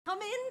Come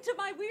into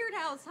my weird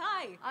house.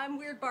 Hi, I'm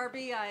Weird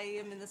Barbie. I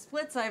am in the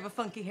splits. I have a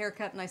funky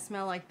haircut and I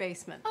smell like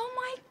basement. Oh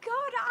my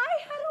God,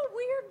 I had a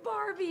weird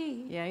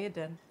Barbie. Yeah, you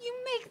did. You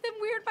make them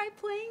weird by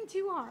playing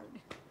too hard.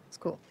 It's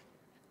cool.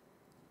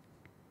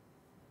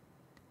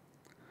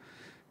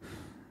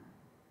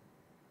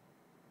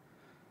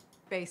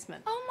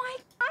 Basement. Oh my,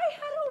 I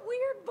had a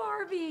weird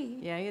Barbie.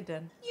 Yeah, you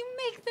did. You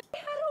make them, I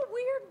had a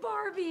weird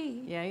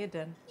Barbie. Yeah, you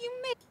did. You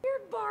make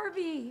weird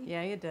Barbie.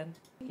 Yeah, you did.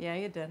 Yeah,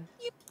 you did.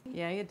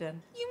 Yeah, you did.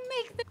 You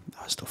make them.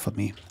 That's not for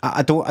me.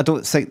 I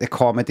don't think the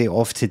comedy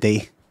of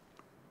today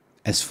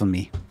is for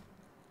me.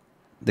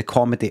 The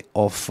comedy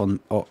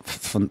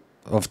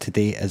of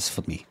today is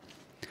for me.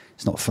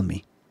 It's not for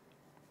me.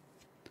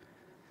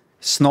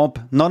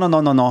 Snob.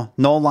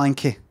 No,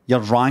 Lanky. You're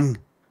wrong.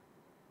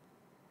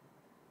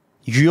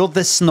 You're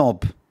the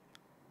snob.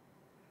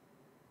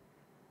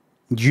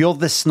 You're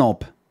the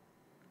snob.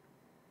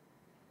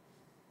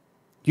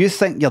 You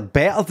think you're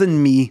better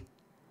than me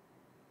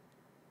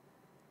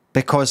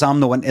because I'm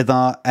not into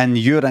that, and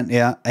you're into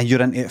it, and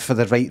you're into it for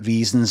the right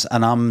reasons,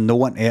 and I'm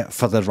not into it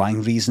for the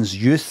wrong reasons.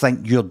 You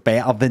think you're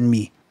better than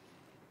me.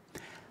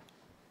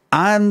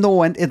 I'm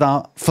not into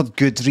that for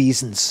good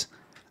reasons.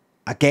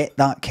 I get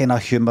that kind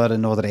of humour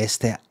and all the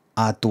rest of it.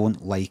 I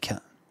don't like it.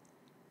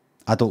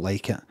 I don't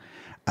like it.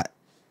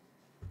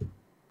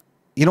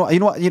 You know what?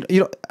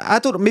 I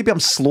don't know. Maybe I'm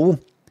slow.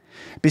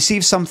 But see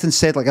if something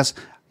said like this,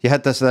 you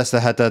had this, they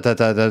had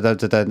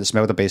and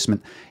smell the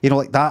basement. You know,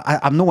 like that.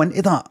 I'm not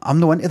into that. I'm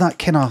not into that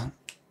kind of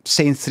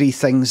saying three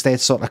things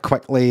dead sort of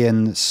quickly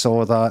and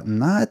saw that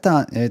and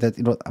that.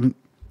 You know,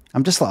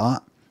 I'm just like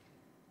that.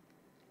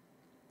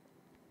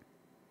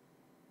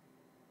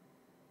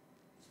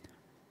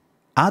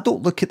 I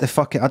don't look at the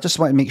fucking. I just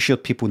want to make sure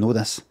people know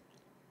this.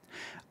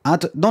 No,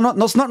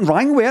 there's nothing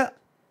wrong with it.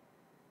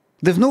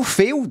 They've no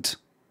failed.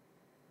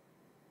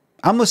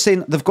 I'm not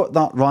saying they've got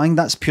that wrong.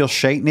 That's pure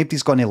shite.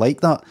 Nobody's going to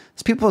like that.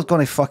 There's people who are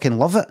going to fucking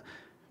love it.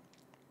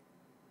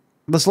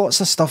 There's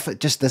lots of stuff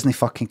that just doesn't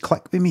fucking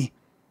click with me.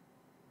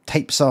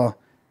 Types of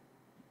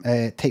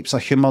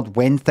humour,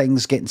 when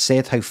things getting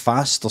said, how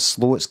fast or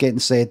slow it's getting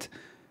said.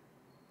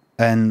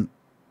 And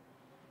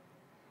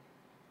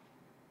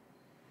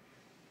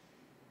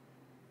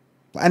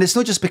it's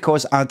not just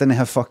because I didn't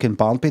have fucking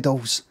Barbie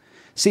dolls.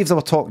 See if they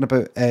were talking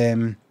about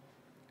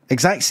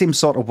exact same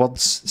sort of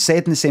words,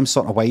 said in the same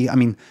sort of way. I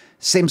mean,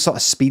 same sort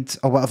of speed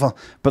or whatever,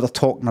 but they're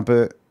talking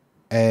about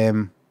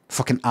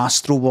fucking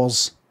Astro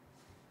Wars.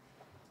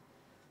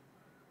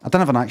 I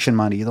don't have an Action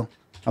Man either.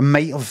 I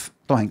might have.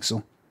 Don't think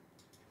so.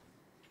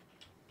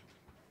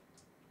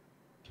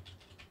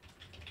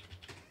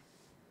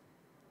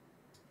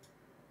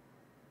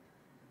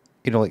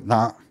 You know, like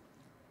that.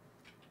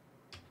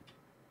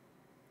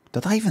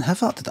 Did I even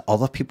have that? Did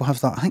other people have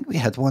that? I think we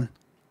had one.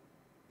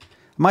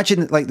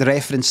 Imagine like the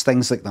reference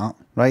things like that,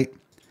 right?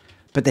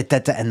 But they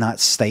did it in that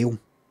style.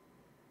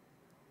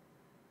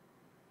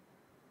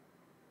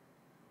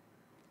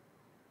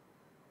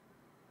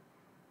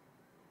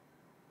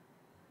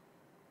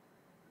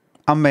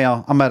 I'm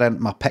into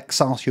my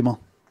Pixar humour.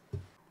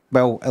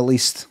 Well, at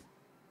least,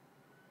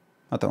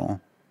 I don't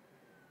know.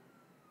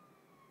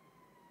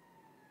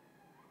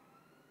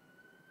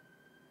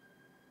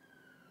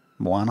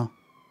 Moana.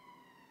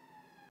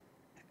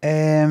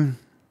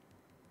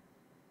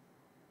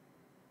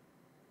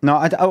 No,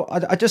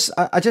 I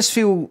just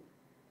feel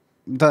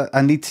that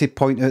I need to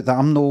point out that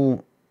I'm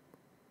no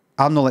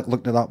like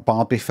looking at that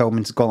Barbie film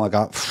and going like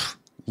that,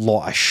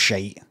 lot of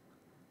shite.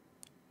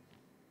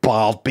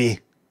 Barbie.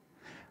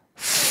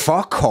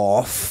 Fuck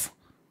off.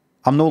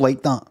 I'm no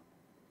like that.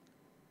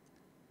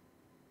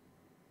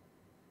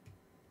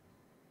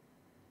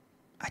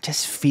 I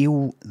just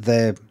feel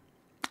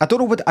I don't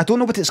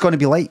know what it's going to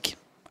be like.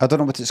 I don't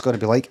know what it's going to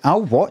be like.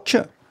 I'll watch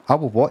it. I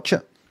will watch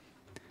it.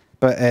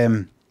 But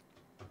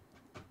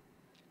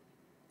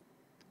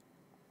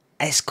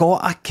it's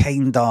got a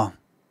kind of...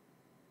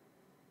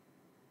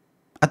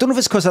 I don't know if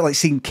it's because I like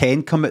seeing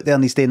Ken come out there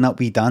and he's doing that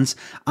wee dance.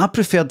 I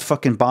preferred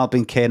fucking Barbie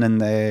and Ken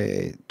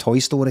in Toy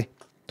Story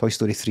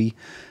 3.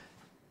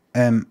 I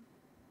don't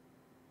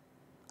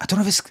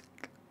know if it's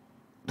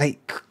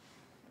like...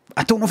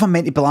 I don't know if I'm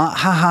meant to be like,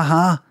 ha ha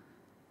ha.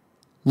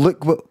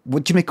 Look,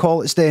 what do you may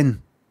call it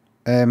then?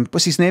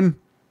 What's his name?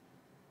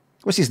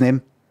 What's his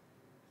name?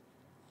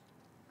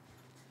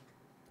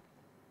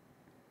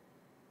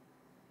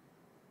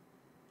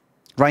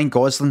 Ryan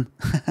Gosling.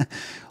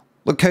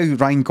 Look how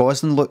Ryan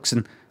Gosling looks,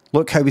 and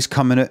look how he's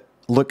coming out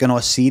looking all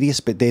serious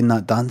but doing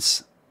that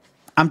dance.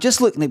 I'm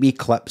just looking at wee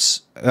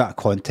clips out of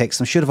context.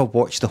 I'm sure if I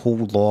watched the whole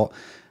lot,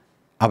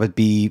 I would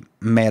be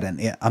more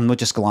into it. I'm not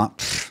just going like,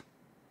 pfft.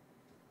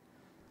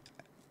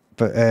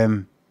 But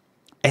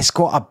it's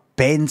got a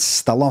Ben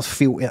Stiller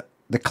feel to it.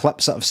 The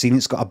clips that I've seen,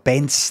 it's got a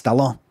Ben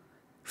Stiller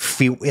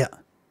feel to it.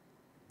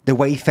 The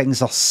way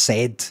things are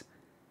said.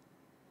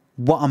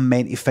 What I'm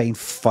meant to find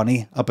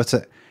funny about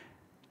it.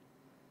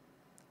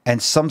 And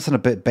something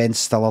about Ben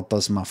Stiller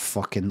does my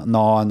fucking...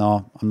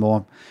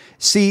 No.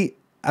 See,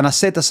 and I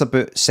said this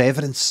about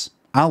Severance.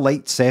 I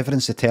liked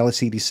Severance, the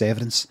teleseries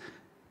Severance.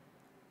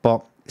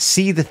 But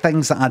see the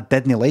things that I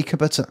didn't like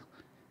about it,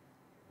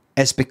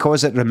 it's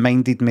because it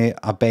reminded me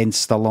of Ben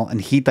Stiller and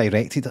he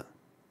directed it.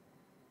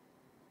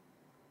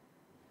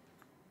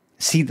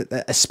 See,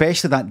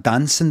 especially that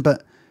dancing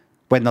bit,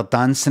 when they're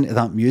dancing to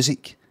that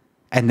music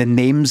and the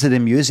names of the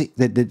music,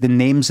 the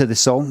names of the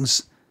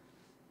songs.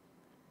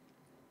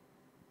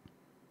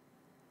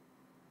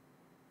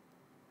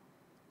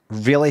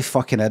 Really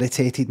fucking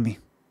irritated me.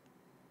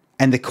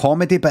 And the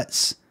comedy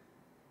bits,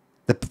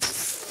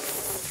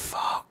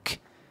 fuck.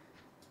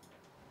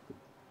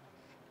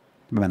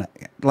 A minute.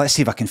 Let's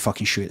see if I can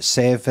fucking shoot it.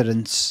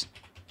 Severance.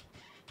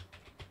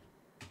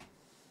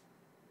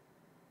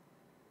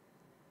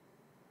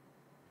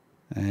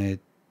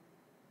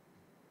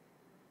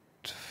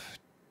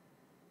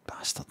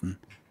 Bastard.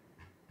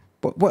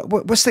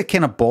 What's the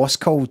kind of boss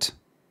called?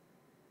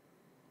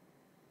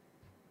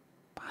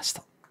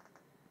 Bastard.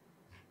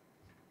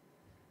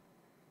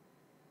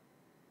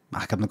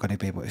 I'm not going to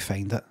be able to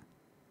find it.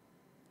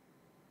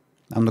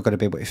 I'm not going to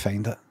be able to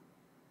find it.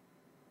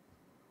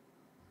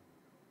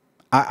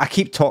 I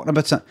keep talking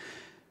about it,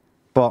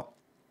 but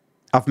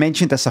I've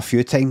mentioned this a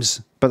few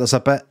times, but there's a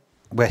bit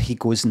where he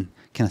goes and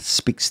kind of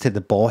speaks to the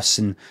boss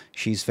and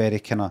she's very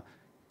kind of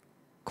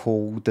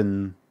cold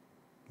and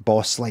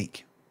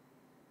boss-like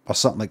or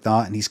something like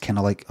that, and he's kind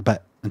of like a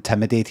bit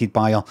intimidated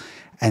by her,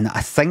 and I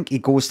think he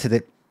goes to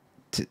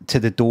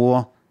the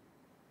door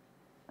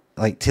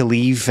like to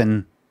leave,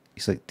 and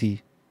he's like, do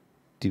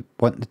you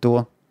want the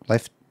door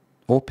left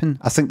open?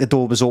 I think the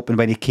door was open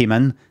when he came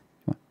in.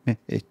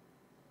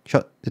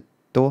 Shut the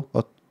door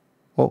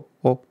or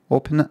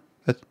open it.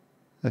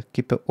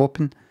 Keep it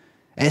open.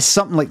 It's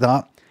something like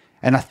that.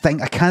 And I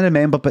can't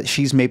remember, but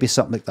she's maybe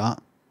something like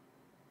that.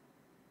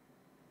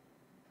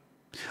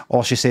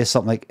 Or she says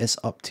something like, it's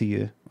up to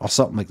you, or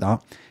something like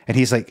that. And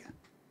he's like,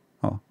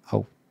 oh,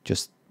 I'll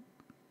just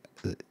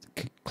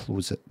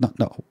close it.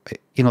 No,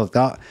 you know, like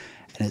that.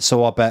 And it's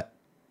all a bit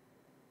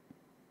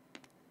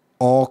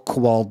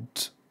awkward.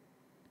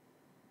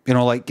 You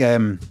know, like,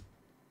 name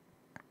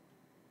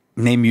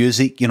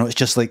music, you know, it's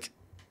just like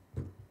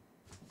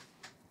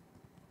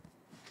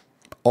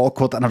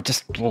awkward. And I'm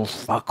just, oh,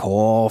 fuck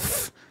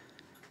off.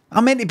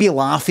 I'm meant to be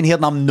laughing here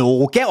and I'm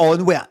no. Get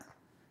on with it.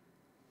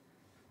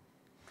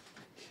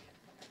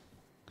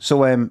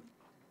 So, I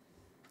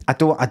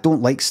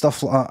don't like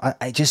stuff like that.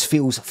 It just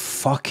feels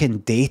fucking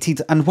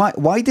dated. And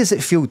why does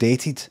it feel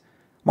dated?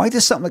 Why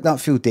does something like that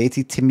feel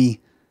dated to me?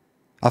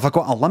 Have I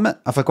got a limit?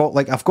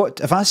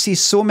 If I see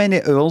so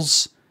many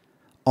hours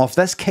of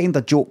this kind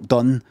of joke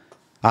done,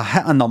 I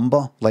hit a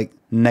number, like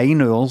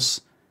 9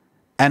 hours,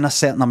 in a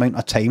certain amount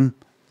of time,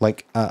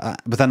 like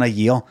within a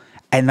year,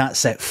 and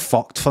that's it,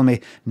 fucked for me.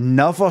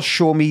 Never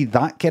show me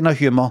that kind of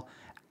humour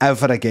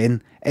ever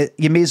again.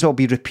 You may as well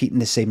be repeating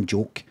the same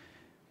joke.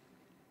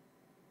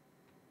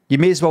 You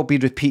may as well be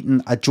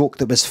repeating a joke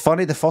that was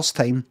funny the first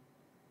time,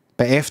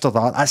 but after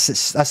that,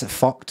 that's it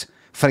fucked.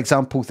 For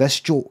example, this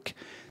joke.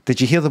 Did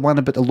you hear the one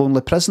about the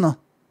lonely prisoner?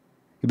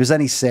 He was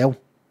in his cell.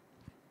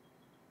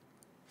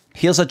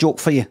 Here's a joke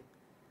for you.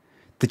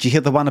 Did you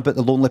hear the one about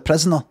the lonely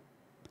prisoner?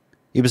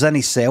 He was in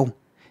his cell.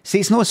 See,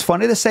 it's not as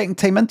funny the second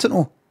time, isn't it?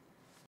 No?